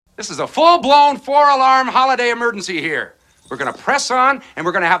This is a full-blown 4-alarm holiday emergency here. We're gonna press on, and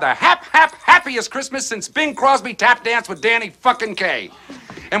we're gonna have the happiest Christmas since Bing Crosby tap danced with Danny fucking Kaye.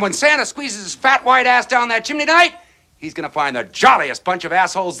 And when Santa squeezes his fat white ass down that chimney tonight, he's gonna find the jolliest bunch of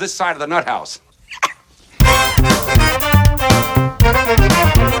assholes this side of the nut house.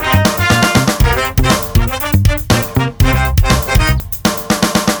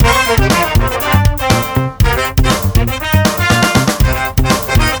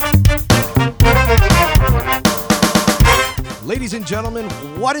 Ladies and gentlemen,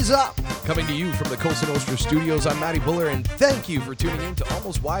 what is up? Coming to you from the Cosa Nostra Studios, I'm Matty Buller, and thank you for tuning in to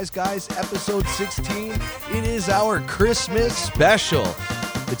Almost Wise Guys, episode 16. It is our Christmas special.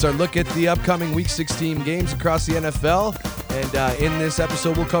 It's our look at the upcoming Week 16 games across the NFL, and in this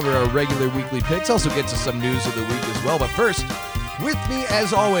episode, we'll cover our regular weekly picks, also get to some news of the week as well. But first, with me,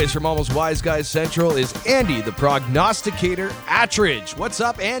 as always, from Almost Wise Guys Central is Andy, the prognosticator Attridge. What's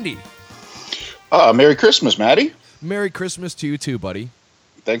up, Andy? Merry Christmas, Matty. Merry Christmas to you too, buddy.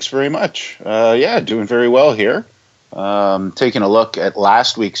 Thanks very much. Doing very well here. Taking a look at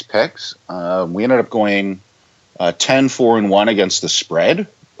last week's picks. We ended up going 10-4-1 against the spread,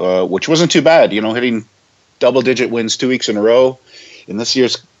 which wasn't too bad. You know, hitting double-digit wins 2 weeks in a row in this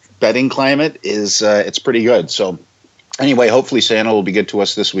year's betting climate is it's pretty good. So anyway, hopefully Santa will be good to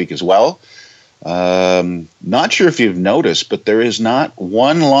us this week as well. Not sure if you've noticed, but there is not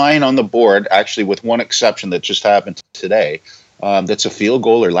one line on the board, actually with one exception that just happened today, that's a field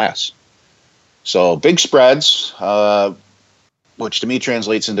goal or less. So big spreads, which to me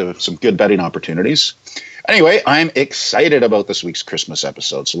translates into some good betting opportunities. Anyway, I'm excited about this week's Christmas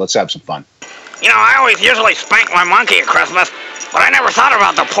episode, so let's have some fun. You know, I always usually spank my monkey at Christmas, but I never thought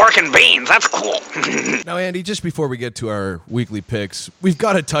about the pork and beans. That's cool. Now, Andy, just before we get to our weekly picks, we've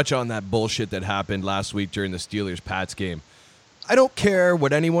got to touch on that bullshit that happened last week during the Steelers-Pats game. I don't care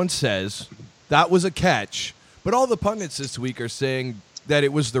what anyone says. That was a catch. But all the pundits this week are saying that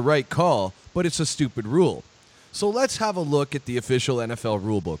it was the right call, but it's a stupid rule. So let's have a look at the official NFL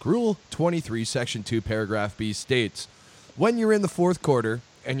rulebook. Rule 23, Section 2, Paragraph B states, when you're in the fourth quarter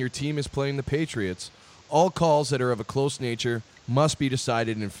and your team is playing the Patriots, all calls that are of a close nature must be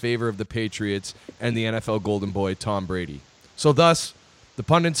decided in favor of the Patriots and the NFL golden boy, Tom Brady. So thus, the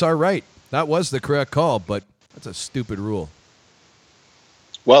pundits are right. That was the correct call, but that's a stupid rule.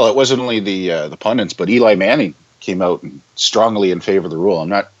 Well, it wasn't only the pundits, but Eli Manning came out strongly in favor of the rule. I'm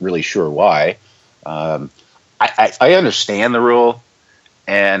not really sure why. I understand the rule,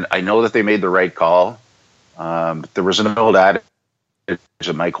 and I know that they made the right call. But there was an old adage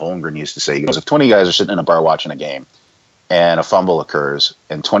that Mike Holmgren used to say. He goes, if 20 guys are sitting in a bar watching a game and a fumble occurs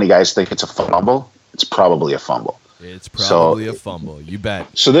and 20 guys think it's a fumble, it's probably a fumble. It's probably a fumble. You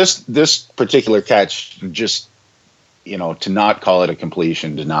bet. So this particular catch, just, you know, to not call it a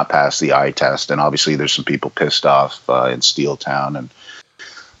completion, did not pass the eye test. And obviously there's some people pissed off in Steel Town. And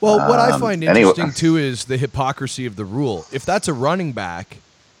well, what I find interesting, too, is the hypocrisy of the rule. If that's a running back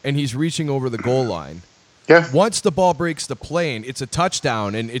and he's reaching over the goal line, once the ball breaks the plane, it's a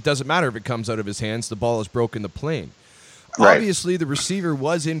touchdown, and it doesn't matter if it comes out of his hands. The ball has broken the plane. Right. Obviously, the receiver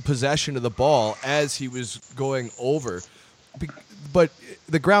was in possession of the ball as he was going over. But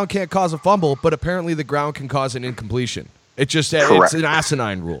the ground can't cause a fumble, but apparently the ground can cause an incompletion. It's an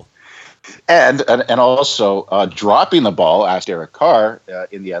asinine rule. And also dropping the ball, asked Derek Carr,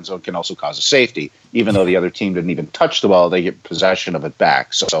 in the end zone can also cause a safety. Even though the other team didn't even touch the ball, they get possession of it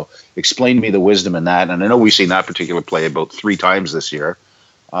back. So explain to me the wisdom in that. And I know we've seen that particular play about 3 times this year.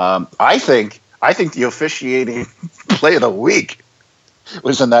 I think the officiating play of the week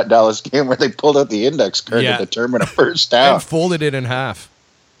was in that Dallas game where they pulled out the index card to determine a first down. And folded it in half.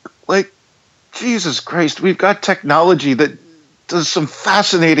 Like, Jesus Christ, we've got technology that does some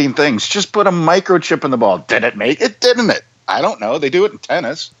fascinating things. Just put a microchip in the ball. Did it make it? Didn't it? I don't know. They do it in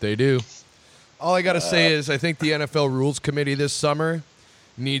tennis. They do. All I got to say is I think the NFL Rules Committee this summer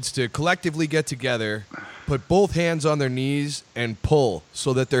needs to collectively get together, put both hands on their knees, and pull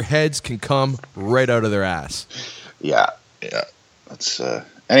so that their heads can come right out of their ass. Yeah. Let's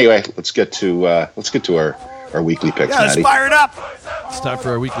anyway, let's get to our weekly picks. Yeah, let's fire it up. It's time for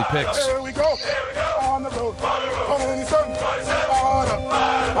our weekly picks. Here we go. On the road.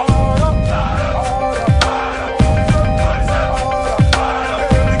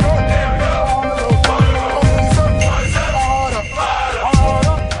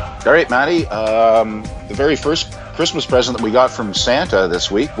 All right, Matty. The very first Christmas present that we got from Santa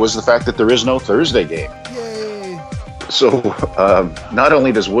this week was the fact that there is no Thursday game. Yay! So not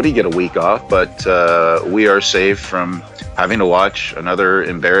only does Woody get a week off, but we are saved from having to watch another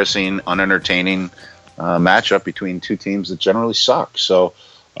embarrassing, unentertaining matchup between two teams that generally suck. So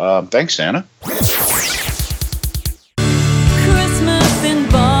Thanks, Santa. Christmas in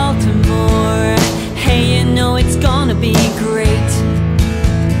Baltimore. Hey, you know it's gonna be great.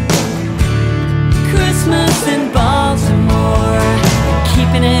 Christmas in Baltimore.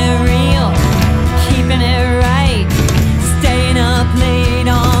 Keeping it real, keeping it right. Staying up late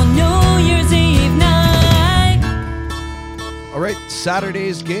on New Year's Eve night. All right,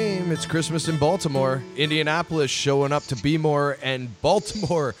 Saturday's game. It's Christmas in Baltimore. Indianapolis showing up to B-more, and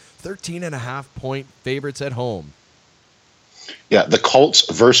Baltimore 13.5-point favorites at home. Yeah, the Colts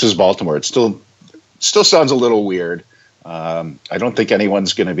versus Baltimore. It still sounds a little weird. I don't think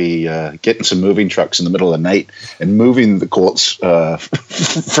anyone's going to be getting some moving trucks in the middle of the night and moving the Colts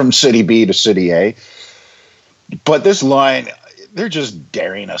from City B to City A. But this line, they're just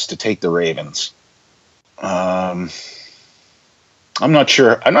daring us to take the Ravens. I'm not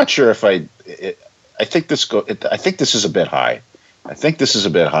sure. I'm not sure if I think this is a bit high.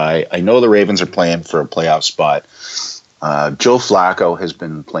 I know the Ravens are playing for a playoff spot. Joe Flacco has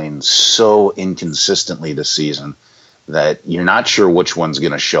been playing so inconsistently this season that you're not sure which one's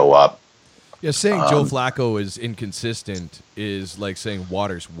going to show up. Yeah, saying Joe Flacco is inconsistent is like saying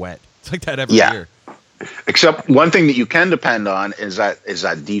water's wet. It's like that every year. Except one thing that you can depend on is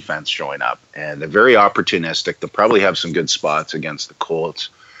that defense showing up, and they're very opportunistic. They'll probably have some good spots against the Colts.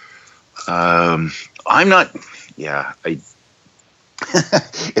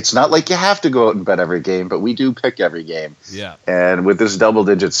 It's not like you have to go out and bet every game, but we do pick every game. Yeah. And with this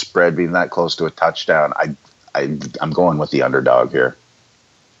double-digit spread being that close to a touchdown, I'm going with the underdog here.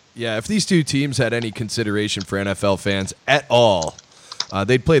 Yeah, if these two teams had any consideration for NFL fans at all,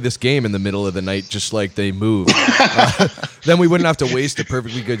 they'd play this game in the middle of the night just like they move. Then we wouldn't have to waste a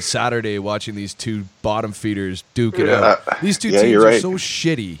perfectly good Saturday watching these two bottom feeders duke it out. These two teams are so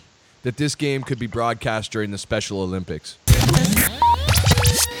shitty that this game could be broadcast during the Special Olympics.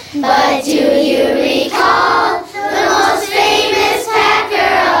 But do you recall the most famous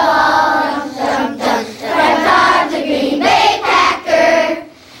Packer of all? Dum, dum, Brett Favre, the Green Bay Packer,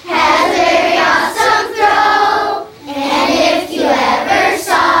 has a very awesome throw. And if you ever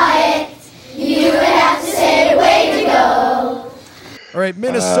saw it, you would have to say, way to go. All right,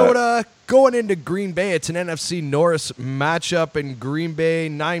 Minnesota going into Green Bay. It's an NFC North matchup in Green Bay,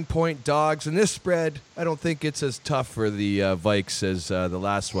 9-point dogs. And this spread, I don't think it's as tough for the Vikes as the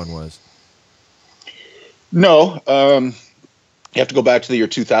last one was. No. You have to go back to the year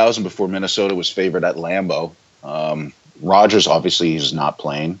 2000 before Minnesota was favored at Lambeau. Rodgers, obviously, is not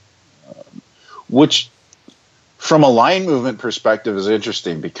playing, which from a line movement perspective is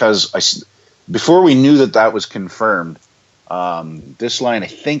interesting because before we knew that was confirmed, this line, I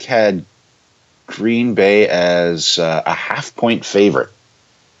think, had Green Bay as a 0.5-point favorite.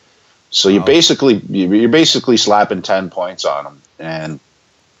 So you're basically slapping 10 points on them. And,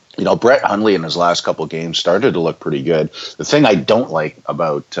 Brett Hundley in his last couple of games started to look pretty good. The thing I don't like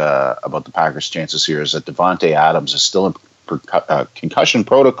about the Packers' chances here is that Devontae Adams is still in concussion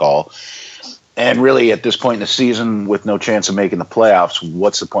protocol. And really, at this point in the season, with no chance of making the playoffs,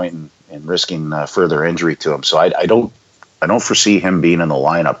 what's the point in risking further injury to him? So I don't foresee him being in the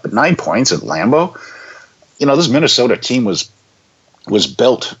lineup. But 9 points at Lambeau, this Minnesota team was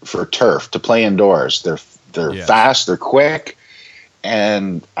built for turf to play indoors. They're fast, they're quick,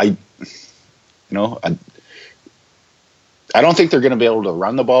 and I don't think they're going to be able to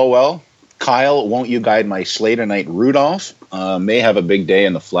run the ball well. Kyle, won't you guide my Slater Knight Rudolph? May have a big day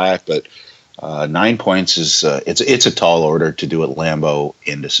in the flat, but 9 points is it's a tall order to do at Lambeau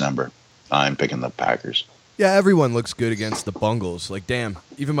in December. I'm picking the Packers. Yeah, everyone looks good against the Bungles. Like, damn,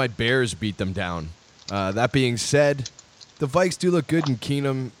 even my Bears beat them down. That being said, the Vikes do look good, and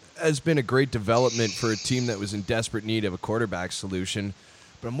Keenum has been a great development for a team that was in desperate need of a quarterback solution.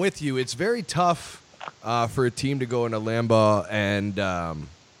 But I'm with you. It's very tough for a team to go into Lambeau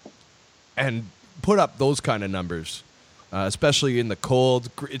and put up those kind of numbers, especially in the cold.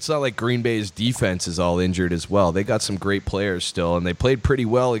 It's not like Green Bay's defense is all injured as well. They got some great players still, and they played pretty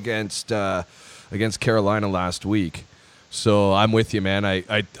well against Carolina last week. So I'm with you, man.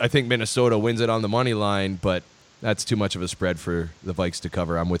 I think Minnesota wins it on the money line, but that's too much of a spread for the Vikes to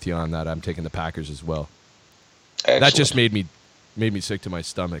cover. I'm with you on that. I'm taking the Packers as well. Excellent. That just made me sick to my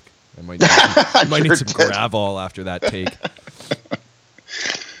stomach. I might need some Gravol after that take.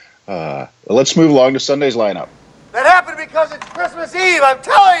 Let's move along to Sunday's lineup. That happened because it's Christmas Eve, I'm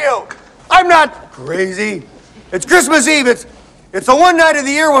telling you. I'm not crazy. It's Christmas Eve. It's the one night of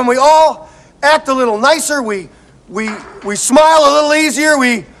the year when we all act a little nicer. We smile a little easier.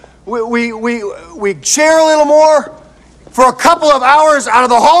 We share a little more. For a couple of hours out of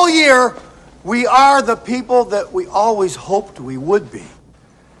the whole year, we are the people that we always hoped we would be.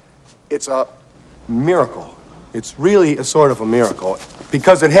 It's a miracle. It's really a sort of a miracle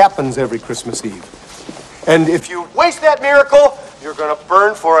because it happens every Christmas Eve. And if you waste that miracle, you're going to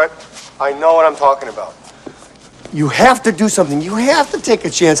burn for it. I know what I'm talking about. You have to do something. You have to take a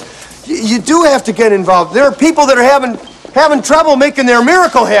chance. You do have to get involved. There are people that are having trouble making their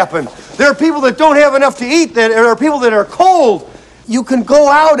miracle happen. There are people that don't have enough to eat. There are people that are cold. You can go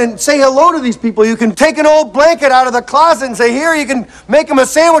out and say hello to these people. You can take an old blanket out of the closet and say, here. You can make them a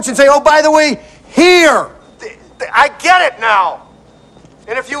sandwich and say, oh, by the way, here. I get it now.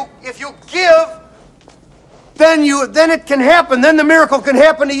 And if you give, then it can happen. Then the miracle can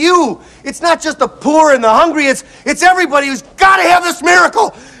happen to you. It's not just the poor and the hungry. It's everybody who's got to have this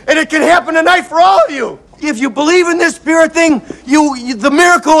miracle. And it can happen tonight for all of you. If you believe in this spirit thing, the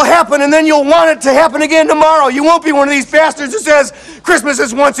miracle will happen, and then you'll want it to happen again tomorrow. You won't be one of these bastards who says Christmas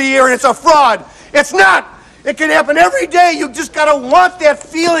is once a year and it's a fraud. It's not. It can happen every day. You just got to want that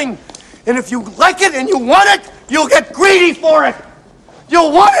feeling. And if you like it and you want it, you'll get greedy for it.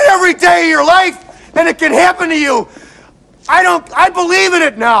 You'll want it every day of your life, and it can happen to you. I believe in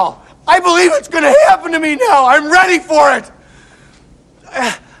it now. I believe it's going to happen to me now. I'm ready for it.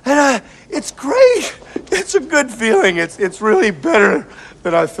 It's great. It's a good feeling. It's really better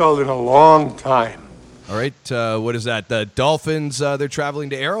than I felt in a long time. All right, what is that? The Dolphins, they're traveling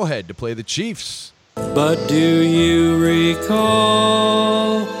to Arrowhead to play the Chiefs. But do you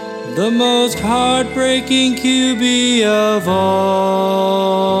recall the most heartbreaking QB of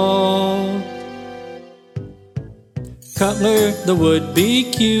all? Cutler, the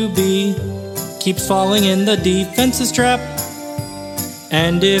would-be QB, keeps falling in the defense's trap.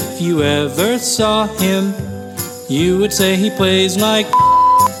 And if you ever saw him, you would say he plays like...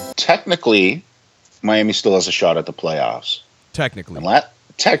 Technically, Miami still has a shot at the playoffs. Technically.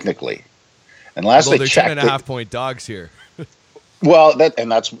 Technically. And last Although they they're checked... 10.5-point dogs here. Well,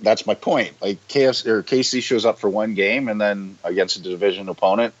 that's my point. Like KC shows up for one game, and then against a division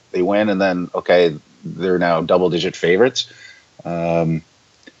opponent, they win, and then, okay, they're now double-digit favorites.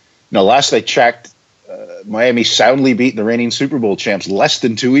 Last I checked, Miami soundly beat the reigning Super Bowl champs less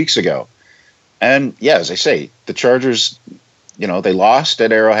than 2 weeks ago. And yeah, as I say, the Chargers, they lost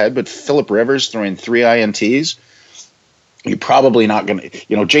at Arrowhead, but Phillip Rivers throwing 3 INTs, you're probably not going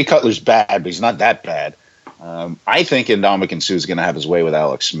to, Jay Cutler's bad, but he's not that bad. I think Ndamukong Suh is going to have his way with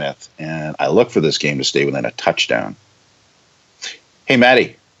Alex Smith, and I look for this game to stay within a touchdown. Hey,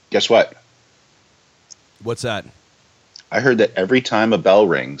 Matty, guess what? What's that? I heard that every time a bell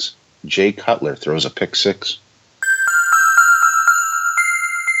rings, Jay Cutler throws a pick six.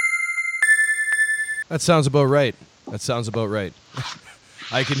 That sounds about right.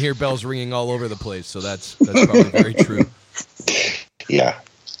 I can hear bells ringing all over the place, so that's probably very true. Yeah.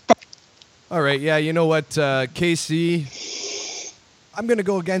 All right. Yeah. You know what, KC? I'm going to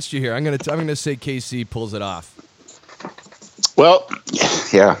go against you here. I'm going to say KC pulls it off. Well,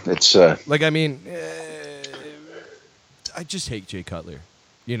 yeah, it's I just hate Jay Cutler.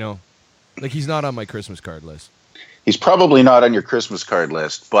 He's not on my Christmas card list. He's probably not on your Christmas card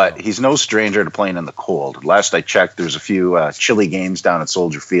list, but he's no stranger to playing in the cold. Last I checked, there's a few chilly games down at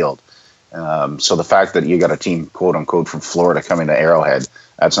Soldier Field. So the fact that you got a team, quote unquote, from Florida coming to Arrowhead,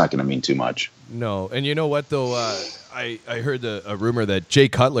 that's not going to mean too much. No. And you know what, though? I heard a rumor that Jay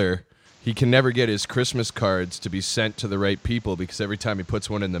Cutler, he can never get his Christmas cards to be sent to the right people because every time he puts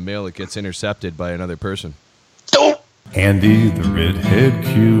one in the mail, it gets intercepted by another person. Andy, the redhead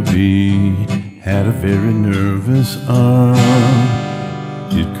QB, had a very nervous arm.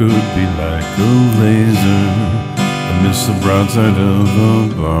 It could be like a laser, amidst the broadside of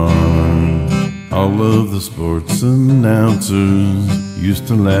the barn. All of the sports announcers used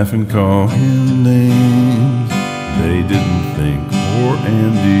to laugh and call him names. They didn't think poor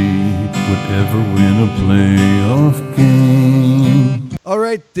Andy would ever win a playoff game. All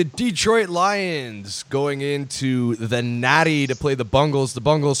right, the Detroit Lions going into the Natty to play the Bungles. The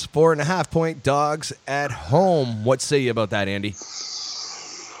Bungles 4.5-point dogs at home. What say you about that, Andy?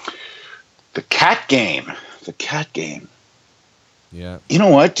 The cat game. Yeah. You know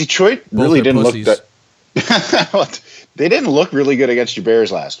what? Detroit Both really are didn't pussies. look that. They didn't look really good against your Bears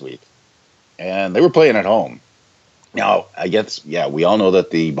last week, and they were playing at home. Now, I guess, we all know that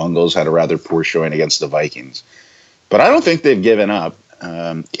the Bungles had a rather poor showing against the Vikings, but I don't think they've given up.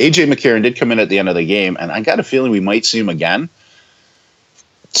 A.J. McCarron did come in at the end of the game, and I got a feeling we might see him again.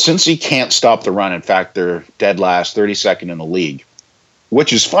 Since he can't stop the run, in fact, they're dead last, 32nd in the league,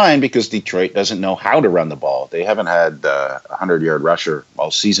 which is fine because Detroit doesn't know how to run the ball. They haven't had a 100-yard rusher all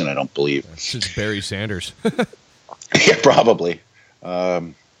season, I don't believe. Since Barry Sanders. Yeah, probably.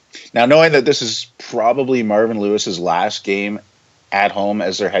 Now, knowing that this is probably Marvin Lewis's last game at home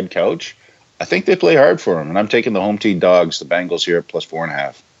as their head coach, I think they play hard for him. And I'm taking the home team dogs, the Bengals here at plus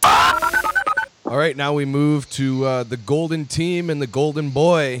 4.5. All right, now we move to the Golden Team and the Golden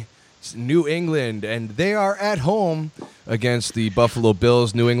Boy. It's New England, and they are at home against the Buffalo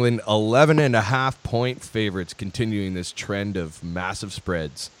Bills. New England 11.5-point favorites, continuing this trend of massive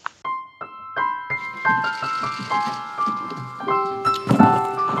spreads.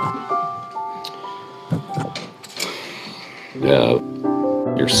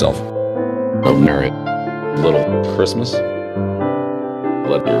 Yourself a merry little Christmas.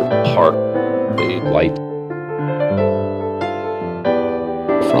 Let your heart be light.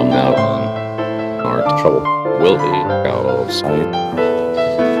 From now on, our trouble will be out of sight.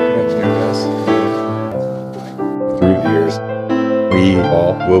 Through the years, we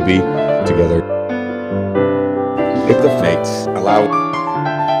all will be together. If the fates allow,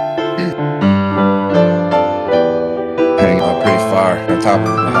 hanging out pretty far on top of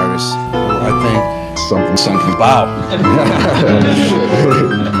the virus, I think something. Wow.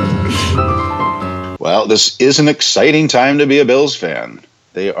 Well, this is an exciting time to be a Bills fan.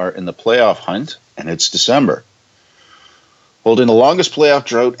 They are in the playoff hunt, and it's December. Holding the longest playoff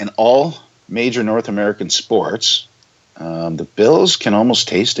drought in all major North American sports, the Bills can almost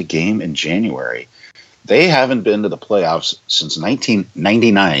taste a game in January. They haven't been to the playoffs since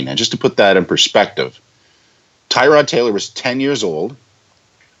 1999. And just to put that in perspective, Tyrod Taylor was 10 years old,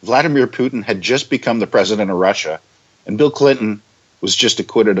 Vladimir Putin had just become the president of Russia, and Bill Clinton was just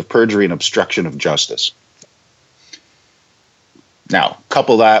acquitted of perjury and obstruction of justice. Now,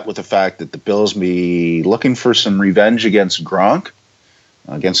 couple that with the fact that the Bills be looking for some revenge against Gronk,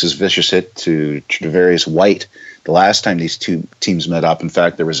 against his vicious hit to Tre'Davious White the last time these two teams met up. In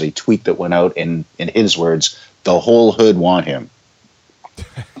fact, there was a tweet that went out in his words, "The whole hood want him."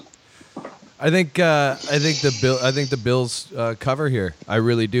 I think the Bills cover here. I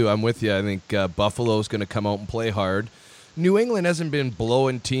really do. I'm with you. I think Buffalo's going to come out and play hard. New England hasn't been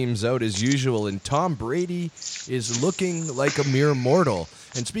blowing teams out as usual, and Tom Brady is looking like a mere mortal.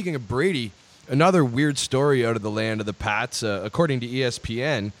 And speaking of Brady, another weird story out of the land of the Pats, according to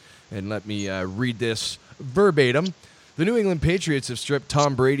ESPN, and let me read this verbatim. The New England Patriots have stripped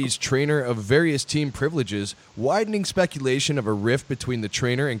Tom Brady's trainer of various team privileges, widening speculation of a rift between the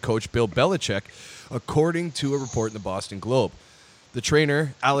trainer and coach Bill Belichick, according to a report in the Boston Globe. The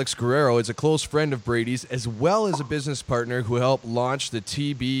trainer, Alex Guerrero, is a close friend of Brady's, as well as a business partner who helped launch the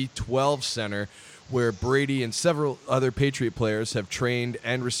TB12 Center, where Brady and several other Patriot players have trained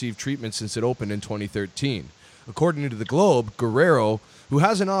and received treatment since it opened in 2013. According to the Globe, Guerrero, who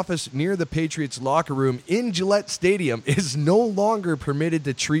has an office near the Patriots' locker room in Gillette Stadium, is no longer permitted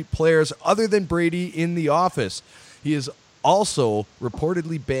to treat players other than Brady in the office. He is also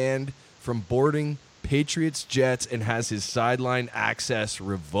reportedly banned from boarding Patriots jets and has his sideline access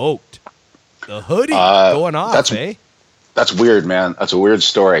revoked. The hoodie going off, eh? That's weird, man. That's a weird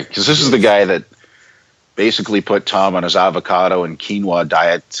story, because this is the guy that basically put Tom on his avocado and quinoa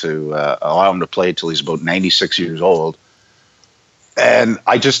diet to allow him to play till he's about 96 years old. And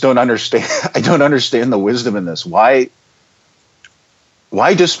I just don't understand. I don't understand the wisdom in this. Why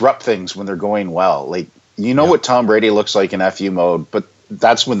disrupt things when they're going well? Like, you know what Tom Brady looks like in FU mode, but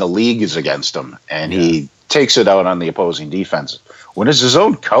that's when the league is against him, and he takes it out on the opposing defense. When it's his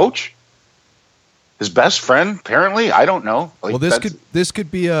own coach, his best friend, apparently, I don't know. Like, well, this could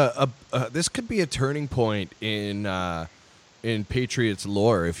be a turning point in Patriots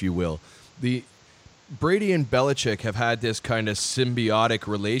lore, if you will. The Brady and Belichick have had this kind of symbiotic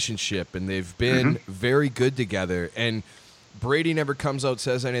relationship, and they've been very good together. And Brady never comes out,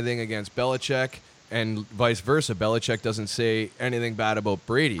 says anything against Belichick, and vice versa. Belichick doesn't say anything bad about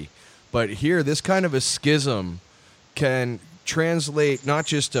Brady. But here, this kind of a schism can translate not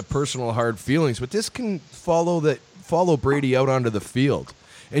just to personal hard feelings, but this can follow Brady out onto the field.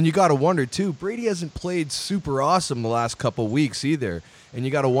 And you got to wonder, too, Brady hasn't played super awesome the last couple weeks either. And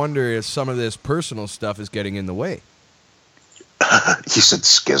you got to wonder if some of this personal stuff is getting in the way. He said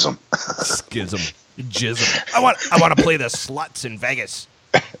schism. Schism. Jism. I want to play the sluts in Vegas.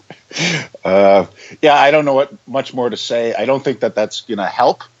 I don't know what much more to say. I don't think that's going to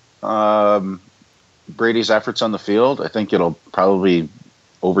help Brady's efforts on the field. I think it'll probably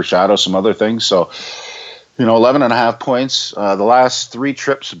overshadow some other things. So, 11.5 points. The last 3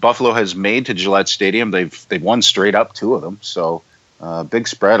 trips Buffalo has made to Gillette Stadium, they've won straight up 2 of them. So, big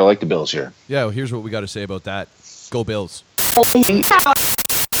spread. I like the Bills here. Yeah, well, here's what we got to say about that. Go Bills.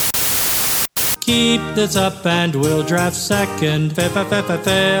 Keep this up and we'll draft second. Fail.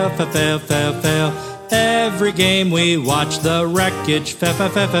 Every game we watch the wreckage fail.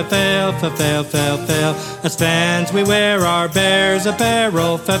 As fans we wear our Bears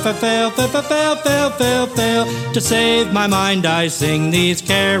apparel. Fail. To save my mind I sing these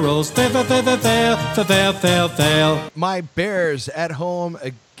carols. Fail. My Bears at home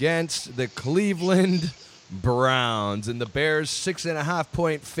against the Cleveland Browns. And the Bears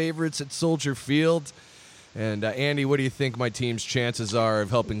 6.5-point favorites at Soldier Field. And Andy, what do you think my team's chances are of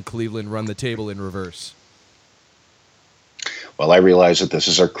helping Cleveland run the table in reverse? Well, I realize that this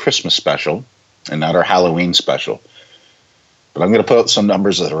is our Christmas special and not our Halloween special. But I'm going to put out some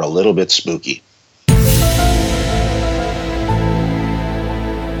numbers that are a little bit spooky.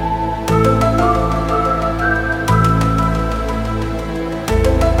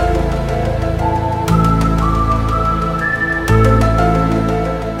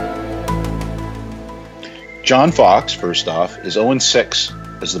 John Fox, first off, is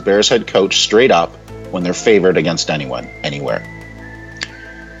 0-6 as the Bears head coach straight up when they're favored against anyone, anywhere.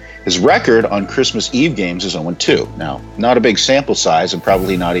 His record on Christmas Eve games is 0-2. Now, not a big sample size and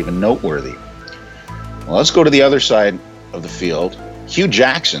probably not even noteworthy. Well, let's go to the other side of the field. Hugh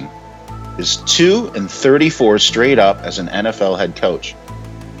Jackson is 2-34 straight up as an NFL head coach.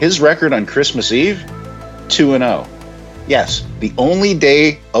 His record on Christmas Eve, 2-0. Yes, the only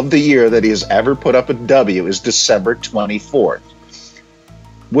day of the year that he has ever put up a W is December 24th,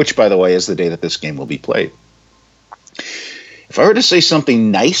 which, by the way, is the day that this game will be played. If I were to say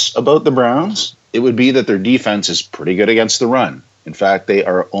something nice about the Browns, it would be that their defense is pretty good against the run. In fact, they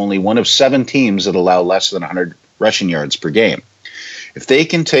are only one of 7 teams that allow less than 100 rushing yards per game. If they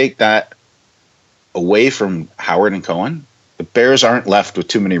can take that away from Howard and Cohen, the Bears aren't left with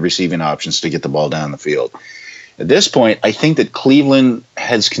too many receiving options to get the ball down the field. At this point, I think that Cleveland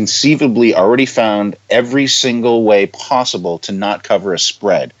has conceivably already found every single way possible to not cover a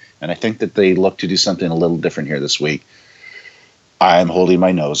spread. And I think that they look to do something a little different here this week. I'm holding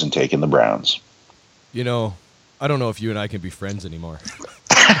my nose and taking the Browns. You know, I don't know if you and I can be friends anymore.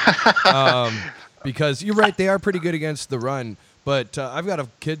 Because you're right, they are pretty good against the run. But I've got a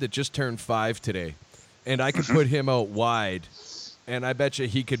kid that just turned 5 today. And I could put him out wide. And I bet you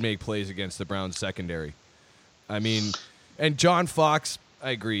he could make plays against the Browns secondary. I mean, and John Fox,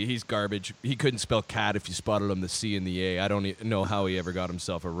 I agree, he's garbage. He couldn't spell cat if you spotted him the C and the A. I don't know how he ever got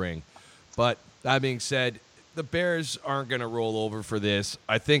himself a ring. But that being said, the Bears aren't going to roll over for this.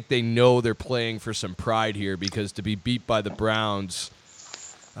 I think they know they're playing for some pride here because to be beat by the Browns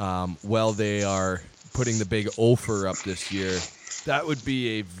while they are putting the big offer up this year, that would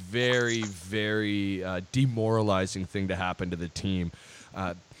be a very, very demoralizing thing to happen to the team.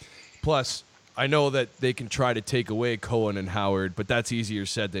 Plus, I know that they can try to take away Cohen and Howard, but that's easier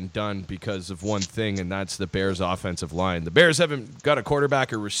said than done because of one thing, and that's the Bears' offensive line. The Bears haven't got a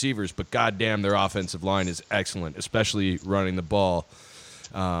quarterback or receivers, but goddamn, their offensive line is excellent, especially running the ball.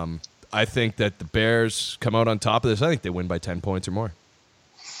 I think that the Bears come out on top of this. I think they win by 10 points or more.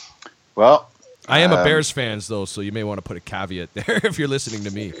 Well, I am a Bears fan, though, so you may want to put a caveat there if you're listening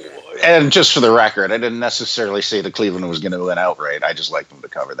to me. And just for the record, I didn't necessarily say that Cleveland was going to win outright. I just like them to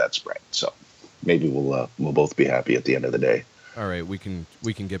cover that spread. So maybe we'll both be happy at the end of the day. All right, we can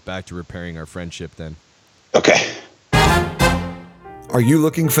get back to repairing our friendship then. Okay. Are you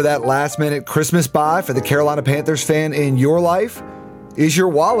looking for that last-minute Christmas buy for the Carolina Panthers fan in your life? Is your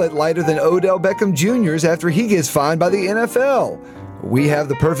wallet lighter than Odell Beckham Jr.'s after he gets fined by the NFL? We have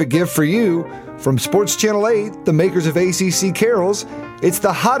the perfect gift for you. From Sports Channel 8, the makers of ACC Carols, it's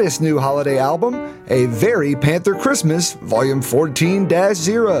the hottest new holiday album, A Very Panther Christmas, Volume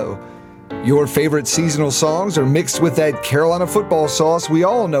 14-0. Your favorite seasonal songs are mixed with that Carolina football sauce we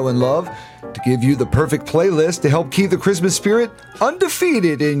all know and love to give you the perfect playlist to help keep the Christmas spirit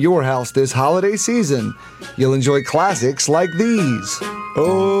undefeated in your house this holiday season. You'll enjoy classics like these.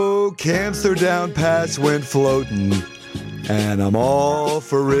 Oh, camps down pass went floating, and I'm all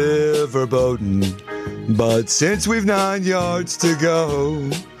for river boating. But since we've 9 yards to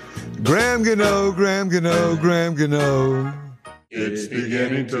go, Graham Gano, Graham Gano, Graham Gano. It's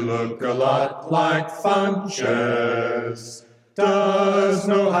beginning to look a lot like Funches does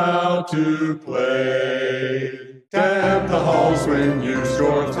know how to play. Tap the halls when you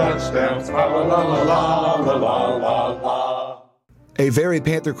score touchdowns. La la la la la la la la. A Very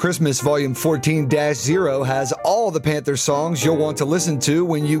Panther Christmas Volume 14-0 has all the Panther songs you'll want to listen to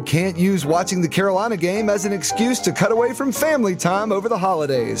when you can't use watching the Carolina game as an excuse to cut away from family time over the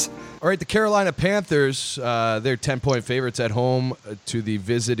holidays. All right, the Carolina Panthers, they're 10-point favorites at home to the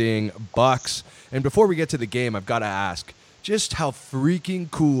visiting Bucks. And before we get to the game, I've got to ask, just how freaking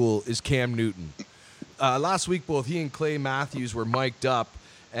cool is Cam Newton? Last week, both he and Clay Matthews were mic'd up,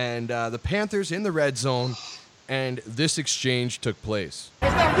 and the Panthers in the red zone, and this exchange took place.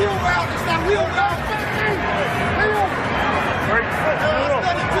 It's that wheel route. It's that wheel route.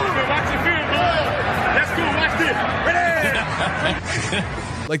 Let's go. Watch this.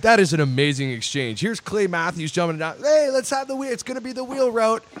 Like, that is an amazing exchange. Here's Clay Matthews jumping down. Hey, let's have the wheel. It's going to be the wheel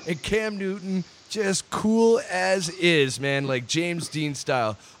route. And Cam Newton, just cool as is, man. Like James Dean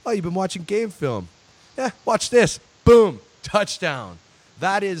style. Oh, you've been watching game film. Yeah, watch this. Boom. Touchdown.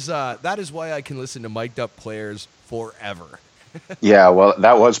 That is why I can listen to mic'd up players forever. Yeah, well,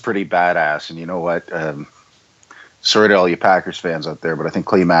 that was pretty badass. And you know what? Sorry to all you Packers fans out there, but I think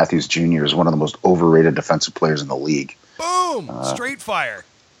Clay Matthews Jr. is one of the most overrated defensive players in the league. Boom! Straight fire.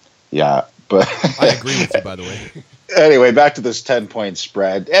 Yeah, but I agree with you, by the way. Anyway, back to this 10-point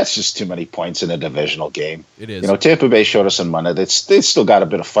spread. That's just too many points in a divisional game. It is. You know, Tampa Bay showed us on Monday they still got a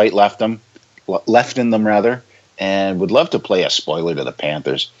bit of fight left in them, and would love to play a spoiler to the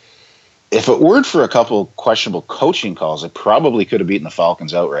Panthers. If it weren't for a couple questionable coaching calls, it probably could have beaten the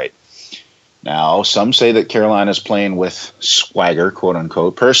Falcons outright. Now, some say that Carolina's playing with swagger, quote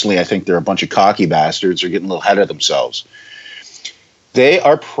unquote. Personally, I think they're a bunch of cocky bastards who are getting a little ahead of themselves. They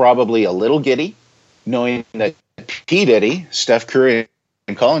are probably a little giddy, knowing that P. Diddy, Steph Curry,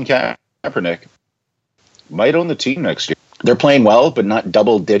 and Colin Kaepernick might own the team next year. They're playing well, but not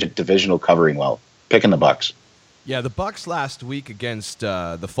double-digit divisional covering well. Picking the Bucks. Yeah, the Bucks last week against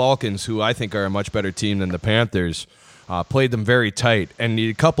the Falcons, who I think are a much better team than the Panthers, played them very tight. And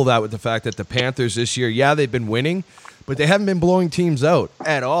you couple that with the fact that the Panthers this year, yeah, they've been winning, but they haven't been blowing teams out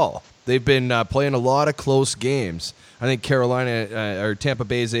at all. They've been playing a lot of close games. I think Tampa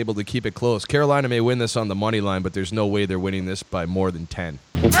Bay is able to keep it close. Carolina may win this on the money line, but there's no way they're winning this by more than 10.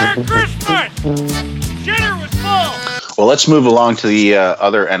 Merry Christmas! Dinner was full! Well, let's move along to the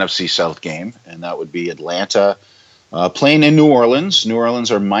other NFC South game, and that would be Atlanta playing in New Orleans. New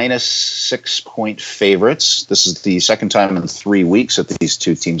Orleans are minus 6-point favorites. This is the second time in 3 weeks that these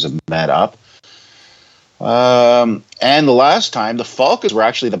two teams have met up. And the last time, the Falcons were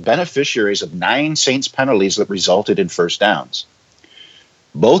actually the beneficiaries of 9 Saints penalties that resulted in first downs.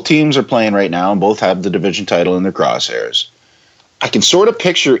 Both teams are playing right now, and both have the division title in their crosshairs. I can sort of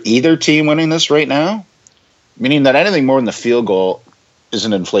picture either team winning this right now, meaning that anything more than the field goal is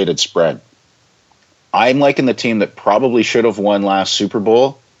an inflated spread. I'm liking the team that probably should have won last Super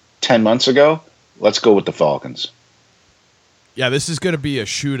Bowl 10 months ago. Let's go with the Falcons. Yeah, this is going to be a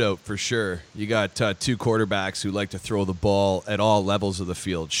shootout for sure. You got two quarterbacks who like to throw the ball at all levels of the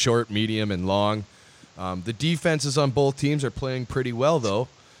field, short, medium, and long. The defenses on both teams are playing pretty well, though.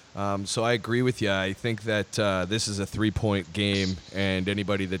 So I agree with you. I think that this is a 3-point game, and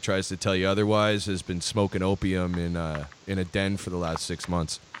anybody that tries to tell you otherwise has been smoking opium in a den for the last 6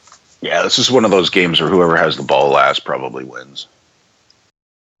 months. Yeah, this is one of those games where whoever has the ball last probably wins.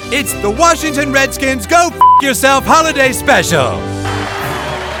 It's the Washington Redskins Go F*** Yourself Holiday Special.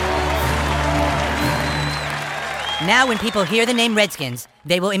 Now when people hear the name Redskins,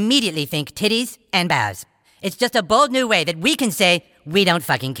 they will immediately think titties and bows. It's just a bold new way that we can say we don't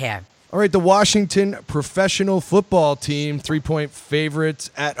fucking care. All right, the Washington professional football team, 3-point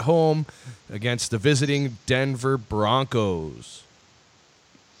favorites at home against the visiting Denver Broncos.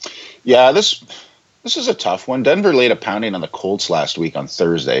 Yeah, this is a tough one. Denver laid a pounding on the Colts last week on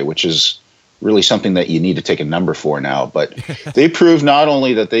Thursday, which is really something that you need to take a number for now. But they proved not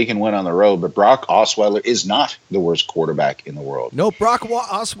only that they can win on the road, but Brock Osweiler is not the worst quarterback in the world. No, Brock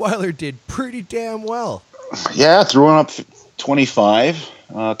Osweiler did pretty damn well. Yeah, throwing up 25,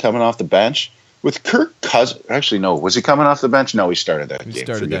 coming off the bench. With Kirk Cousins, actually, no, was he coming off the bench? No, he started that game. He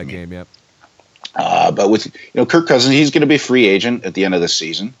started that game, yep. But with Kirk Cousins, he's going to be a free agent at the end of the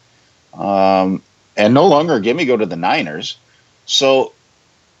season. And no longer a gimme go to the Niners. So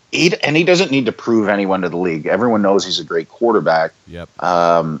he doesn't need to prove anyone to the league. Everyone knows he's a great quarterback. Yep.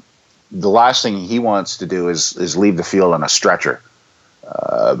 The last thing he wants to do is leave the field on a stretcher.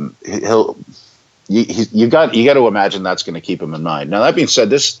 You got to imagine that's going to keep him in mind. Now that being said,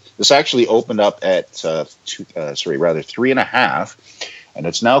 this actually opened up at 3.5, and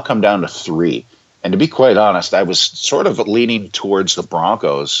it's now come down to 3. And to be quite honest, I was sort of leaning towards the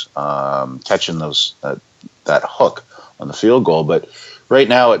Broncos catching that hook on the field goal. But right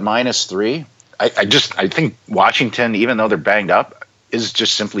now at -3, I think Washington, even though they're banged up, is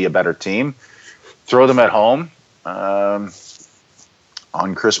just simply a better team. Throw them at home on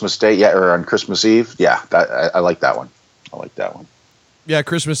Christmas Day, or on Christmas Eve. Yeah, I like that one. Yeah,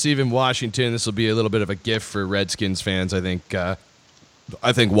 Christmas Eve in Washington. This will be a little bit of a gift for Redskins fans, I think.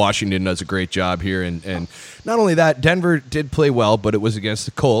 I think Washington does a great job here, and not only that, Denver did play well, but it was against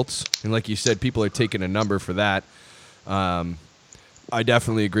the Colts, and like you said, people are taking a number for that. I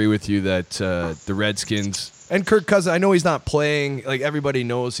definitely agree with you that the Redskins and Kirk Cousins, I know he's not playing. Like, everybody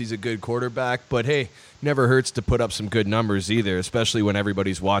knows he's a good quarterback, but hey, never hurts to put up some good numbers either, especially when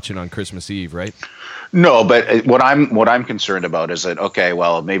everybody's watching on Christmas Eve, right? No, but what I'm concerned about is that, okay,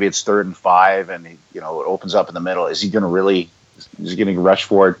 well, maybe it's 3rd and 5 and it opens up in the middle. Is he going to rush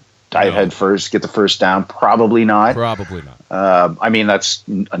for it, dive head first, get the first down? Probably not. Probably not. I mean, that's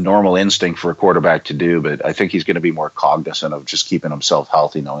a normal instinct for a quarterback to do, but I think he's going to be more cognizant of just keeping himself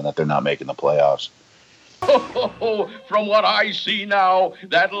healthy, knowing that they're not making the playoffs. From what I see now,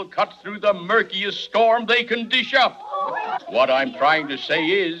 that'll cut through the murkiest storm they can dish up. What I'm trying to say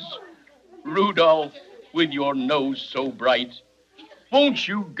is, Rudolph, with your nose so bright, won't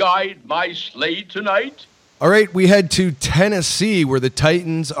you guide my sleigh tonight? All right, we head to Tennessee, where the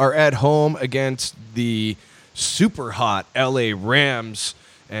Titans are at home against the super hot LA Rams.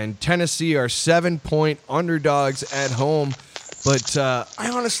 And Tennessee are 7-point underdogs at home. But I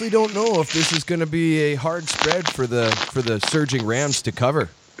honestly don't know if this is going to be a hard spread for the surging Rams to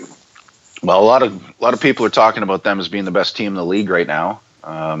cover. Well, a lot of people are talking about them as being the best team in the league right now.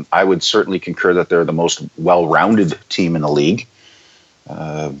 I would certainly concur that they're the most well-rounded team in the league,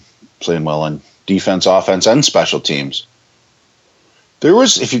 playing well on defense, offense, and special teams.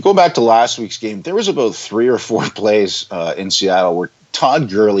 If you go back to last week's game, there was about 3 or 4 plays in Seattle where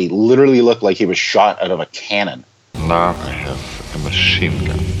Todd Gurley literally looked like he was shot out of a cannon. Now I have a machine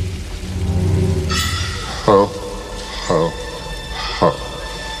gun. Ho, ho,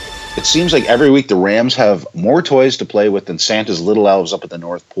 ho. It seems like every week the Rams have more toys to play with than Santa's little elves up at the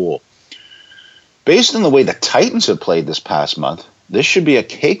North Pole. Based on the way the Titans have played this past month, this should be a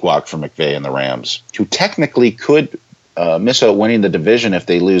cakewalk for McVay and the Rams, who technically could miss out winning the division if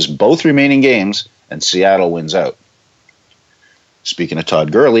they lose both remaining games and Seattle wins out. Speaking of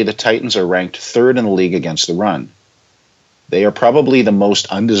Todd Gurley, the Titans are ranked 3rd in the league against the run. They are probably the most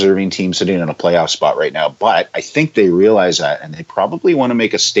undeserving team sitting in a playoff spot right now, but I think they realize that, and they probably want to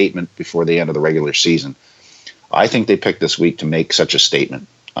make a statement before the end of the regular season. I think they picked this week to make such a statement.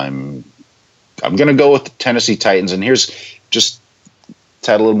 I'm going to go with the Tennessee Titans, and here's just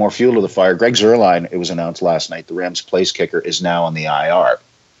to add a little more fuel to the fire. Greg Zuerlein, it was announced last night, the Rams' place kicker is now on the IR.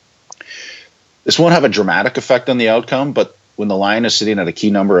 This won't have a dramatic effect on the outcome, but when the line is sitting at a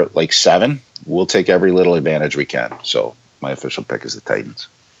key number at like 7, we'll take every little advantage we can. So my official pick is the Titans.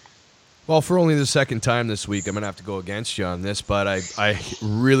 Well, for only the second time this week, I'm going to have to go against you on this, but I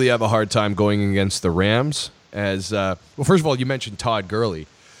really have a hard time going against the Rams. As well, first of all, you mentioned Todd Gurley.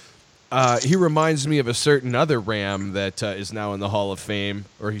 He reminds me of a certain other Ram that is now in the Hall of Fame,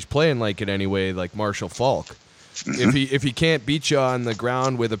 or he's playing like it anyway, like Marshall Faulk. If he can't beat you on the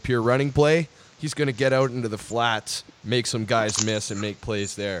ground with a pure running play, he's going to get out into the flats, make some guys miss, and make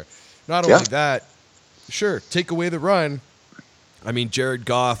plays there. Not only that, sure, take away the run. I mean, Jared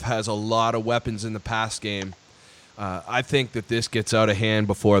Goff has a lot of weapons in the pass game. I think that this gets out of hand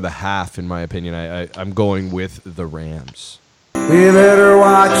before the half, in my opinion. I'm going with the Rams. You better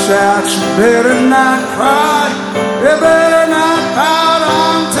watch out, you better not cry, you better not pout,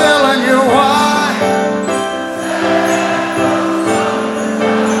 I'm telling you why.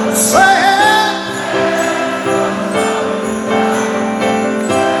 Say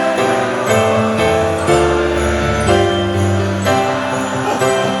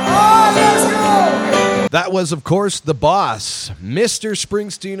That was, of course, the boss, Mr.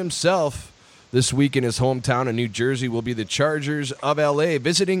 Springsteen himself. This week in his hometown of New Jersey will be the Chargers of L.A.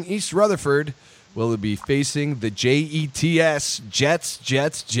 visiting East Rutherford. Will be facing the Jets,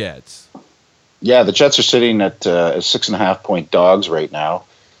 Jets. Yeah, the Jets are sitting at 6.5-point dogs right now.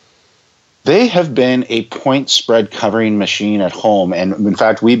 They have been a point spread covering machine at home, and in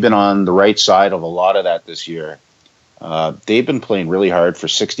fact, we've been on the right side of a lot of that this year. They've been playing really hard for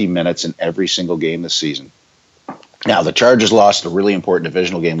 60 minutes in every single game this season. Now, the Chargers lost a really important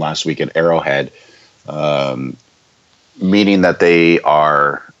divisional game last week at Arrowhead, meaning that they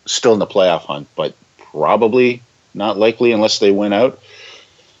are still in the playoff hunt, but probably not likely unless they win out.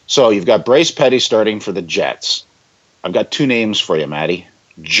 So you've got Bryce Petty starting for the Jets. I've got 2 names for you, Matty.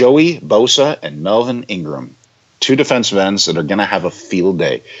 Joey Bosa and Melvin Ingram, 2 defensive ends that are going to have a field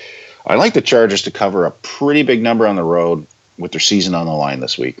day. I like the Chargers to cover a pretty big number on the road with their season on the line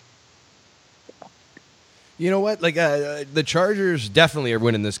this week. You know what? The Chargers definitely are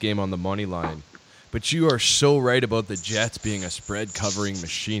winning this game on the money line. But you are so right about the Jets being a spread covering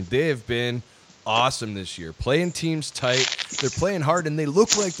machine. They have been awesome this year, playing teams tight. They're playing hard, and they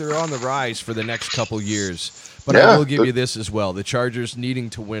look like they're on the rise for the next couple years. But I will give you this as well. The Chargers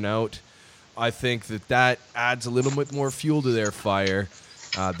needing to win out, I think that adds a little bit more fuel to their fire.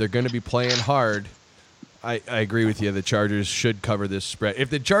 They're going to be playing hard. I agree with you. The Chargers should cover this spread. If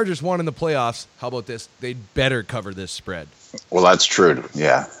the Chargers won in the playoffs, how about this? They'd better cover this spread. Well, that's true.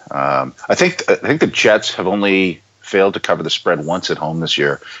 Yeah. I think the Jets have only failed to cover the spread once at home this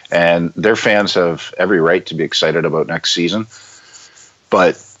year, and their fans have every right to be excited about next season.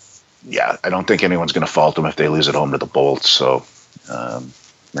 But yeah, I don't think anyone's going to fault them if they lose at home to the Bolts. So,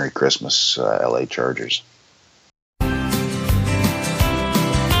 Merry Christmas, LA Chargers.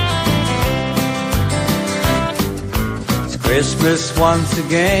 It's Christmas once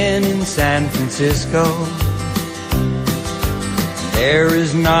again in San Francisco. There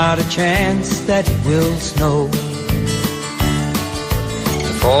is not a chance that it will snow.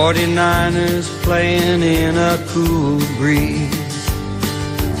 The 49ers playing in a cool breeze.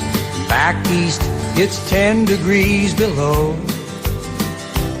 Back east, it's 10 degrees below.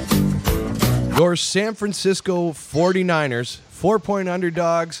 Your San Francisco 49ers, 4-point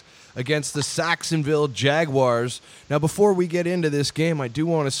underdogs against the Jacksonville Jaguars. Now, before we get into this game, I do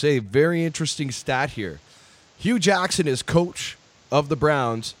want to say, very interesting stat here. Hugh Jackson is coach of the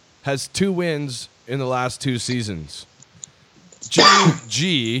Browns, has 2 wins in the last 2 seasons. Jimmy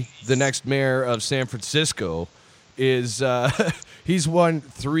G, the next mayor of San Francisco, is he's won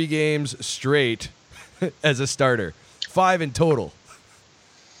 3 games straight as a starter, 5 in total.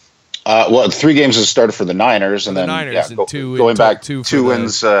 Well, 3 games as a starter for the Niners, and then Niners, and going back 2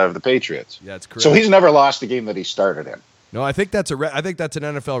 wins of the Patriots. Yeah, that's correct. So he's never lost a game that he started in. No, I think that's I think that's an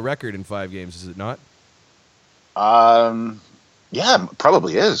NFL record in 5 games. Is it not? Yeah,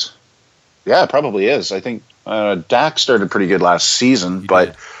 probably is. Yeah, probably is. I think Dak started pretty good last season,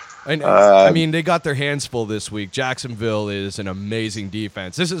 but And I mean, they got their hands full this week. Jacksonville is an amazing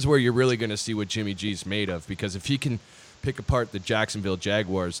defense. This is where you're really going to see what Jimmy G's made of, because if he can pick apart the Jacksonville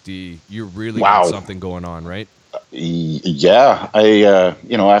Jaguars, you really got something going on, right? Yeah,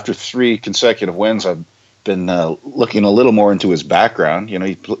 after 3 consecutive wins, I've been looking a little more into his background.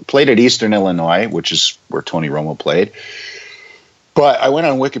 He played at Eastern Illinois, which is where Tony Romo played. But I went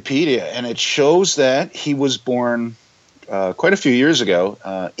on Wikipedia, and it shows that he was born quite a few years ago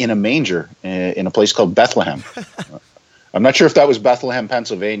in a manger in a place called Bethlehem. I'm not sure if that was Bethlehem,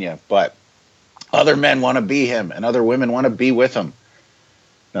 Pennsylvania, but other men want to be him, and other women want to be with him.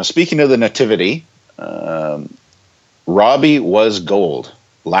 Now, speaking of the nativity, Robbie was gold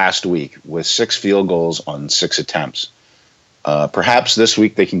last week with 6 field goals on 6 attempts. Perhaps this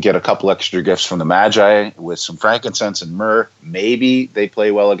week they can get a couple extra gifts from the Magi with some frankincense and myrrh. Maybe they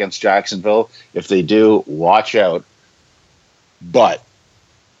play well against Jacksonville. If they do, watch out. But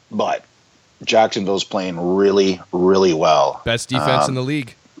Jacksonville's playing really, really well. Best defense in the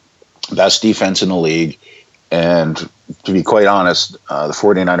league. Best defense in the league. And to be quite honest, the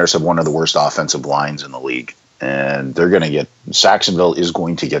 49ers have one of the worst offensive lines in the league. And Jacksonville is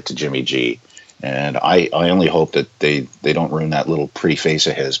going to get to Jimmy G. And I only hope that they don't ruin that little pretty face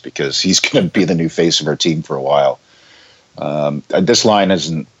of his, because he's going to be the new face of our team for a while. This line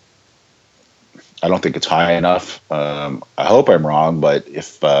isn't, I don't think it's high enough. I hope I'm wrong, but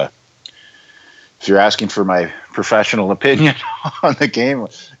if you're asking for my professional opinion on the game,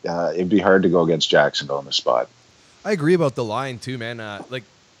 it'd be hard to go against Jacksonville in this spot. I agree about the line too, man.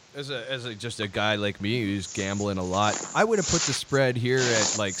 As just a guy like me who's gambling a lot, I would have put the spread here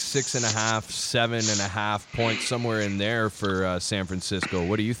at like 6.5, 7.5 points, somewhere in there for San Francisco.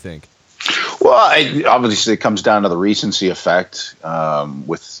 What do you think? Well, obviously it comes down to the recency effect.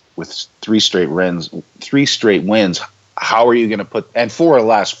 With 3 straight wins, how are you going to put, and 4 of the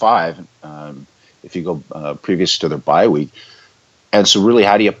last 5 if you go previous to their bye week, and so really,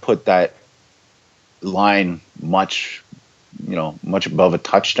 how do you put that line much above a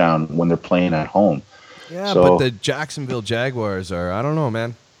touchdown when they're playing at home? Yeah, but the Jacksonville Jaguars are, I don't know,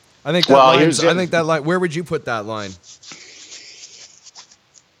 man. I think that line, where would you put that line?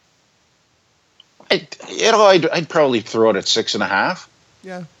 I'd probably throw it at 6.5.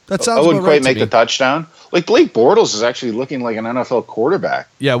 Yeah, that sounds. I wouldn't quite make the touchdown. Like, Blake Bortles is actually looking like an NFL quarterback.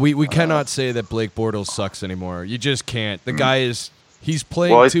 Yeah, we cannot say that Blake Bortles sucks anymore. You just can't. The guy he's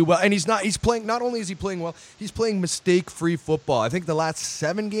playing too well, and he's playing. Not only is he playing well, he's playing mistake-free football. I think the last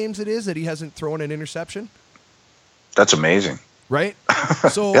 7 games that he hasn't thrown an interception. That's amazing. Right?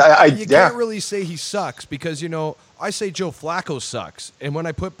 So you can't really say he sucks, because, I say Joe Flacco sucks. And when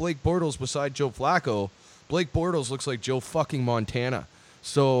I put Blake Bortles beside Joe Flacco, Blake Bortles looks like Joe fucking Montana.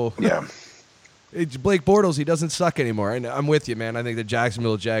 So yeah, it's Blake Bortles, he doesn't suck anymore. And I'm with you, man. I think the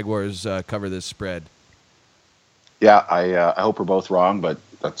Jacksonville Jaguars cover this spread. Yeah, I hope we're both wrong, but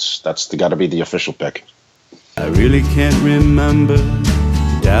that's got to be the official pick. I really can't remember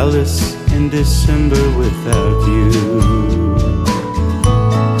Dallas in December without you.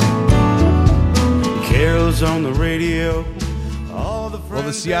 Carolina friends on the radio. Well,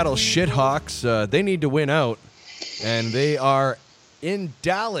 the Seattle Shithawks, they need to win out, and they are in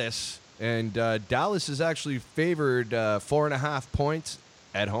Dallas, and Dallas is actually favored 4.5 points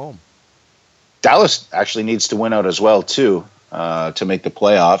at home. Dallas actually needs to win out as well, too, to make the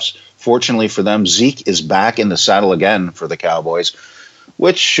playoffs. Fortunately for them, Zeke is back in the saddle again for the Cowboys,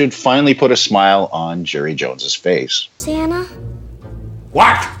 which should finally put a smile on Jerry Jones's face. Santa,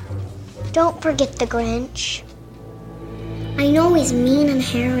 What? don't forget the Grinch. I know he's mean and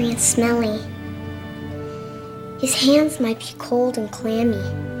hairy and smelly. His hands might be cold and clammy.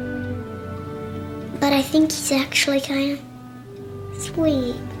 But I think he's actually kind of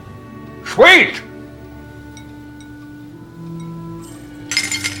sweet. Sweet!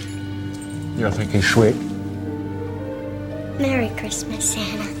 You don't think he's sweet? Merry Christmas,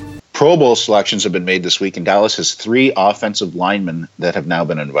 Santa. Pro Bowl selections have been made this week, and Dallas has 3 offensive linemen that have now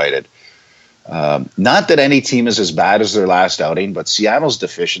been invited. Not that any team is as bad as their last outing, but Seattle's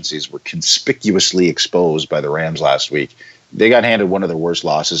deficiencies were conspicuously exposed by the Rams last week. They got handed one of their worst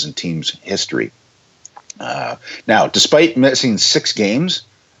losses in team's history. Now, despite missing 6 games,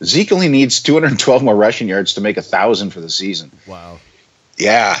 Zeke only needs 212 more rushing yards to make 1,000 for the season. Wow.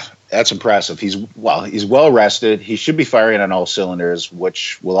 Yeah, that's impressive. He's well rested. He should be firing on all cylinders,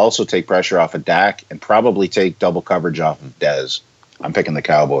 which will also take pressure off of Dak and probably take double coverage off of Dez. I'm picking the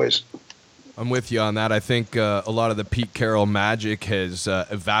Cowboys. I'm with you on that. I think a lot of the Pete Carroll magic has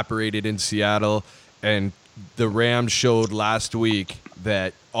evaporated in Seattle, and the Rams showed last week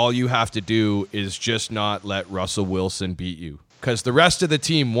that all you have to do is just not let Russell Wilson beat you, because the rest of the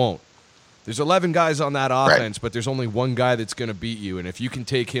team won't. There's 11 guys on that offense, but there's only one guy that's going to beat you, and if you can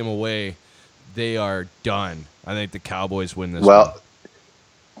take him away, they are done. I think the Cowboys win this one.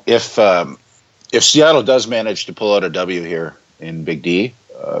 If Seattle does manage to pull out a W here in Big D,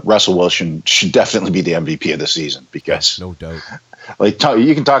 Russell Wilson should definitely be the MVP of the season, because no doubt.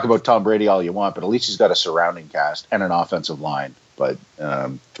 You can talk about Tom Brady all you want, but at least he's got a surrounding cast and an offensive line. But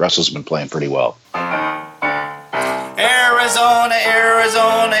Russell's been playing pretty well. Arizona,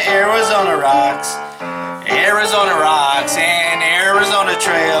 Arizona, Arizona rocks. Arizona rocks and Arizona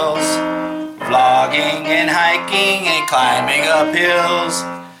trails. Vlogging and hiking and climbing up hills.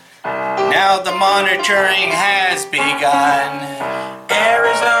 Now the monitoring has begun.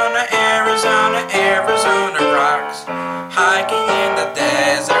 Arizona, Arizona, Arizona rocks. Hiking in the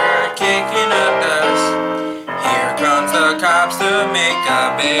desert, kicking up dust. Here comes the cops to make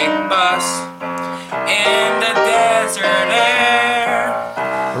a big bus. In the desert air.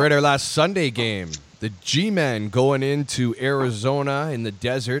 All right, our last Sunday game. The G-Men going into Arizona in the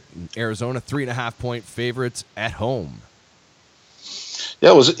desert. Arizona 3.5 point favorites at home.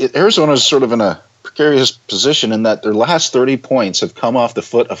 Yeah, Arizona's sort of in a precarious position in that their last 30 points have come off the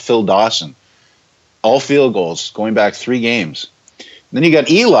foot of Phil Dawson. All field goals going back 3 games. And then you got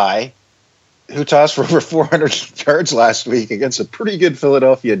Eli, who tossed for over 400 yards last week against a pretty good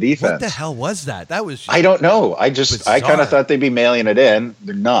Philadelphia defense. What the hell was that? That was I don't know. I kind of thought they'd be mailing it in.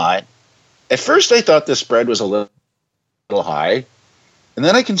 They're not. At first, I thought the spread was a little high. And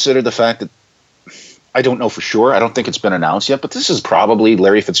then I considered the fact that I don't know for sure. I don't think it's been announced yet, but this is probably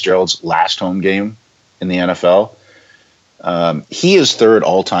Larry Fitzgerald's last home game in the NFL. He is 3rd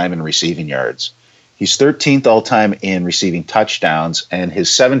all-time in receiving yards. He's 13th all-time in receiving touchdowns, and his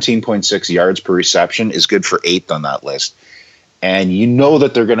 17.6 yards per reception is good for 8th on that list. And you know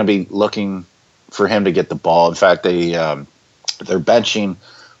that they're going to be looking for him to get the ball. In fact, they're benching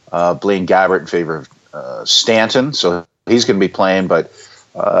Blaine Gabbert in favor of Stanton, so he's going to be playing. But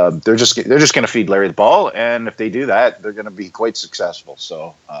they're just going to feed Larry the ball, and if they do that, they're going to be quite successful.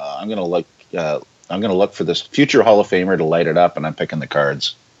 So I'm going to look for this future Hall of Famer to light it up, and I'm picking the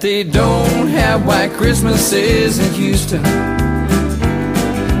Cards. They don't have white Christmases in Houston.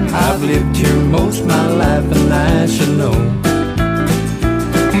 I've lived here most of my life and I should know.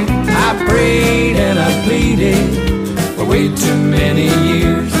 I prayed and I pleaded for way too many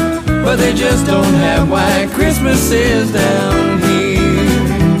years, but they just don't have white Christmases down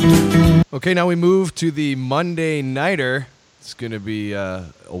here. Okay, now we move to the Monday Nighter. It's going to be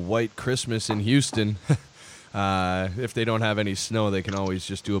a white Christmas in Houston. If they don't have any snow, they can always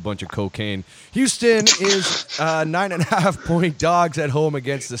just do a bunch of cocaine. Houston is 9.5 point dogs at home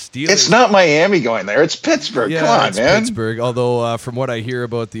against the Steelers. It's not Miami going there. It's Pittsburgh. Yeah, Come on, it's man. Pittsburgh. Although from what I hear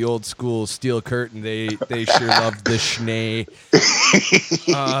about the old school steel curtain, they sure love the schnee.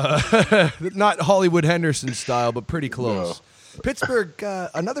 Not Hollywood Henderson style, but pretty close. No. Pittsburgh,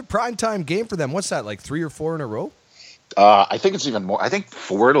 another primetime game for them. What's that, like 3 or 4 in a row? I think it's even more. I think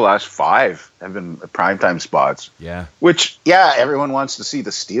 4 of the last 5 have been primetime spots. Yeah. Which, yeah, everyone wants to see the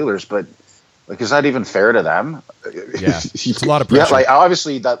Steelers, but Like, is that even fair to them? Yeah, it's a lot of pressure. Yeah, like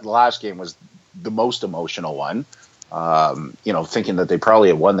obviously that last game was the most emotional one. Thinking that they probably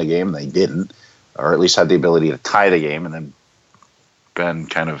had won the game, and they didn't, or at least had the ability to tie the game, and then Ben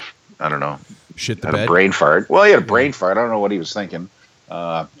kind of, I don't know, shit the had bed. a brain fart. Well, he had a brain fart. I don't know what he was thinking.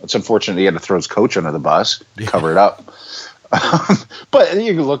 It's unfortunate he had to throw his coach under the bus to cover it up. But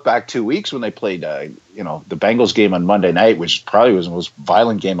you can look back 2 weeks when they played, the Bengals game on Monday night, which probably was the most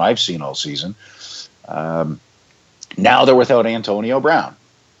violent game I've seen all season. Now they're without Antonio Brown,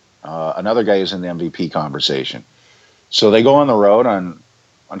 another guy who's in the MVP conversation. So they go on the road on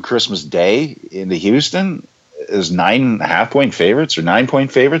Christmas Day into Houston as 9.5-point favorites or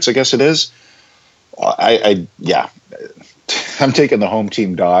 9-point favorites, I guess it is. I'm taking the home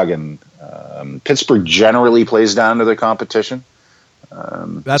team dog, and Pittsburgh generally plays down to the competition.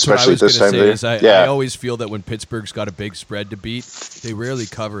 That's what I was going to say. I always feel that when Pittsburgh's got a big spread to beat, they rarely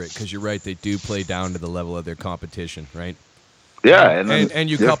cover it because you're right, they do play down to the level of their competition, right? Yeah, and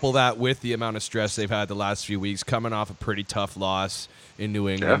you couple that with the amount of stress they've had the last few weeks, coming off a pretty tough loss in New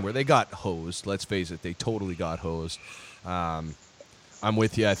England where they got hosed. Let's face it, they totally got hosed. I'm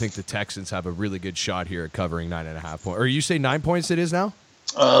with you. I think the Texans have a really good shot here at covering 9.5 points. Or you say 9 points it is now?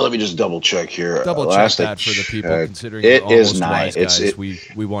 Let me just double check here. Double check that for the people, considering it we're almost is 9. wise guys.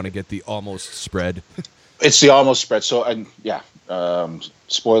 We want to get the almost spread. It's the almost spread. So,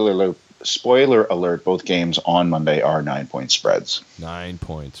 spoiler alert, both games on Monday are 9-point spreads. 9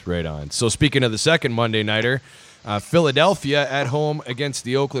 points, right on. So speaking of the second Monday nighter, Philadelphia at home against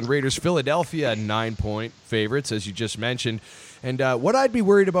the Oakland Raiders. Philadelphia 9-point favorites, as you just mentioned. And what I'd be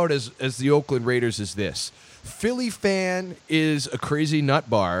worried about as the Oakland Raiders is this. Philly fan is a crazy nut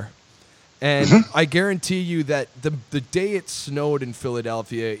bar, and I guarantee you that the day it snowed in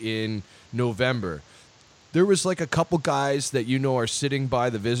Philadelphia in November, there was like a couple guys that are sitting by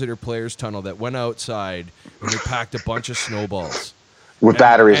the visitor players tunnel that went outside and they packed a bunch of snowballs. With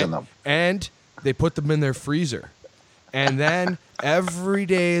batteries in them. And they put them in their freezer. And then every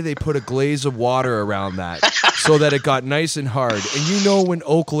day they put a glaze of water around that so that it got nice and hard. And when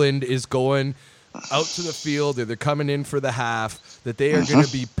Oakland is going out to the field or they're coming in for the half, that they are going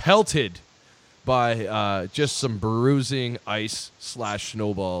to be pelted by just some bruising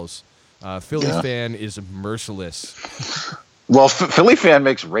ice/snowballs. Philly fan is merciless. Well, Philly fan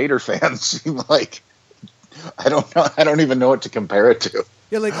makes Raider fans seem like, I don't know. I don't even know what to compare it to.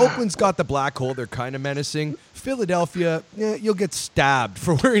 Yeah, like Oakland's got the black hole. They're kind of menacing. Philadelphia, you'll get stabbed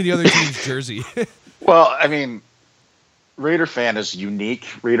for wearing the other team's jersey. Well, I mean, Raider fan is unique.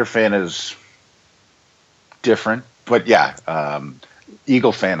 Raider fan is different. But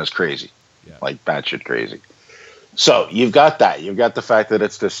Eagle fan is crazy. Yeah. Like batshit crazy. So you've got that. You've got the fact that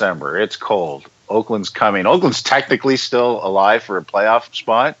it's December. It's cold. Oakland's coming. Oakland's technically still alive for a playoff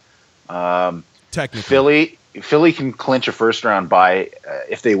spot. Technically. Philly can clinch a first-round bye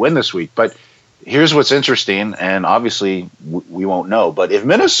if they win this week. But here's what's interesting, and obviously we won't know, but if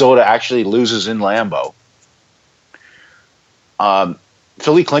Minnesota actually loses in Lambeau,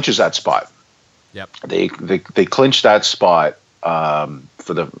 Philly clinches that spot. Yep. They clinch that spot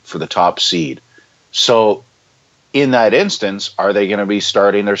for the top seed. So in that instance, are they going to be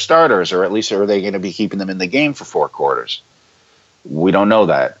starting their starters, or at least are they going to be keeping them in the game for 4 quarters? We don't know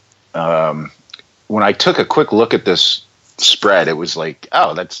that. When I took a quick look at this spread, it was like,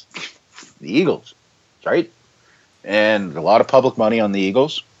 oh, that's the Eagles, right? And a lot of public money on the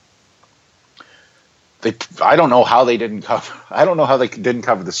Eagles. I don't know how they didn't cover. I don't know how they didn't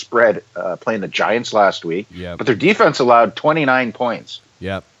cover the spread playing the Giants last week. Yeah. But their defense allowed 29 points.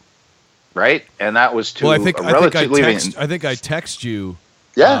 Yep. Right, and that was to I relatively. think I text you.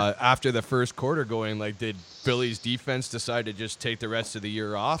 Yeah. After the first quarter, going like, did Philly's defense decide to just take the rest of the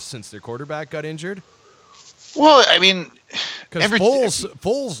year off since their quarterback got injured? Well, I mean, because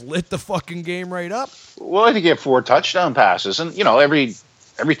Foles lit the fucking game right up. Well, I think he had 4 touchdown passes, and every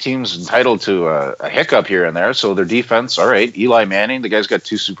team's entitled to a hiccup here and there. So their defense, all right. Eli Manning, the guy's got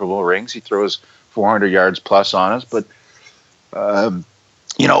 2 Super Bowl rings. He throws 400 yards plus on us, but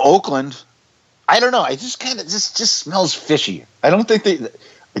Oakland, I don't know. I just kind of just smells fishy. I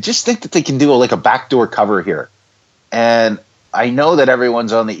just think that they can do a backdoor cover here. And I know that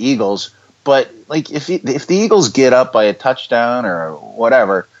everyone's on the Eagles, but like if the Eagles get up by a touchdown or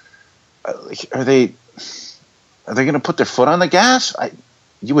whatever, are they going to put their foot on the gas?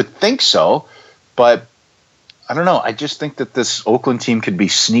 You would think so, but I don't know. I just think that this Oakland team could be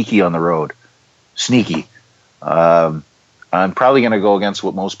sneaky on the road. Sneaky. I'm probably going to go against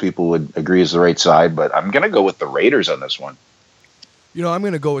what most people would agree is the right side, but I'm going to go with the Raiders on this one. You know, I'm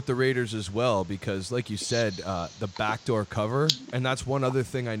going to go with the Raiders as well because, like you said, the backdoor cover, and that's one other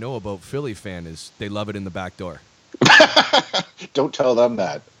thing I know about Philly fan is they love it in the back door. Don't tell them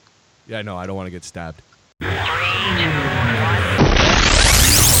that. Yeah, no, I don't want to get stabbed.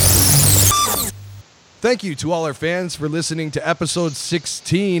 Thank you to all our fans for listening to episode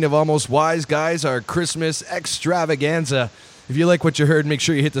 16 of Almost Wise Guys, our Christmas extravaganza. If you like what you heard, make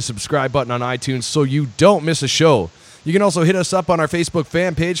sure you hit the subscribe button on iTunes so you don't miss a show. You can also hit us up on our Facebook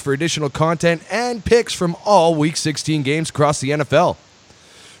fan page for additional content and picks from all Week 16 games across the NFL.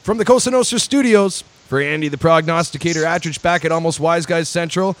 From the Cosa Nostra studios, for Andy the Prognosticator Attridge back at Almost Wise Guys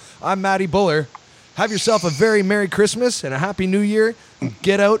Central, I'm Matty Buller. Have yourself a very Merry Christmas and a Happy New Year, and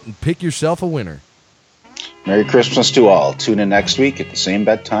get out and pick yourself a winner. Merry Christmas to all. Tune in next week at the same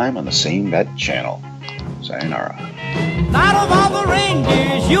bet time on the same bet channel. Sayonara. Out of all the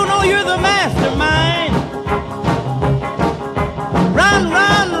reindeers, you know you're the mastermind. Run,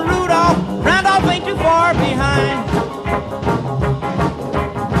 run, Rudolph. Randolph ain't too far behind.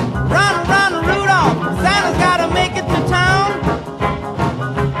 Run, run, Rudolph. Santa's gotta make it to town.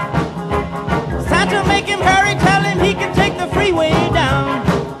 Santa make him hurry, tell him he can take the freeway down.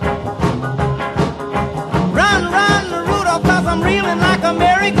 Run, run, Rudolph, 'cause I'm reeling like a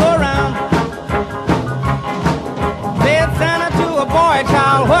merry-go-round. Said Santa to a boy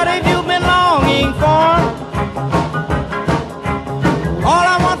child, what have you been longing for? All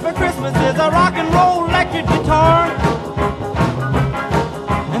I want for Christmas is a rock and roll electric guitar.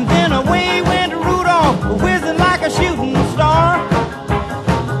 And then away went Rudolph, whizzing like a shooting star.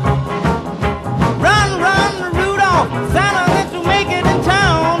 Run, run, Rudolph, Santa has to make it in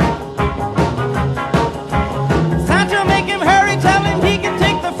town. Santa make him hurry, tell him he can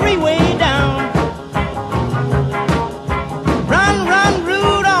take the freeway down. Run, run,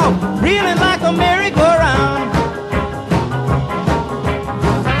 Rudolph, reeling like a merry-go-round.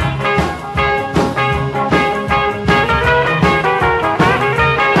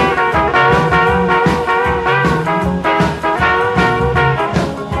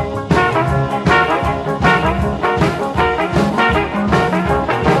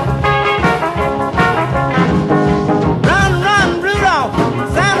 Run, run, Rudolph,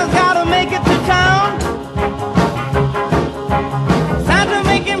 Santa's gotta make it to town. Santa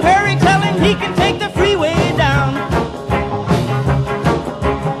make him hurry, tell him he can take the freeway down.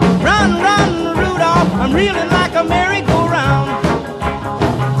 Run, run, Rudolph, I'm reeling like a merry-go-round.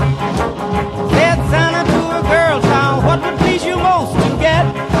 Said Santa to a girl child, what would please you most to get?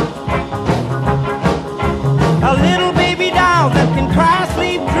 A little baby doll that can cry,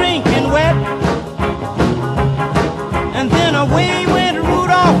 sleep, drink, and wet. And then away went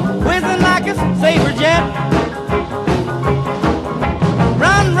Rudolph, whizzing like a saber jet.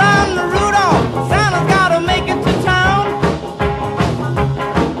 Run, run, Rudolph, Santa's gotta make it to town.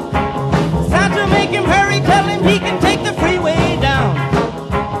 Santa make him hurry, tell him he can take the freeway down.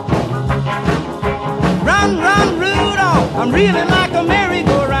 Run, run, Rudolph, I'm reeling like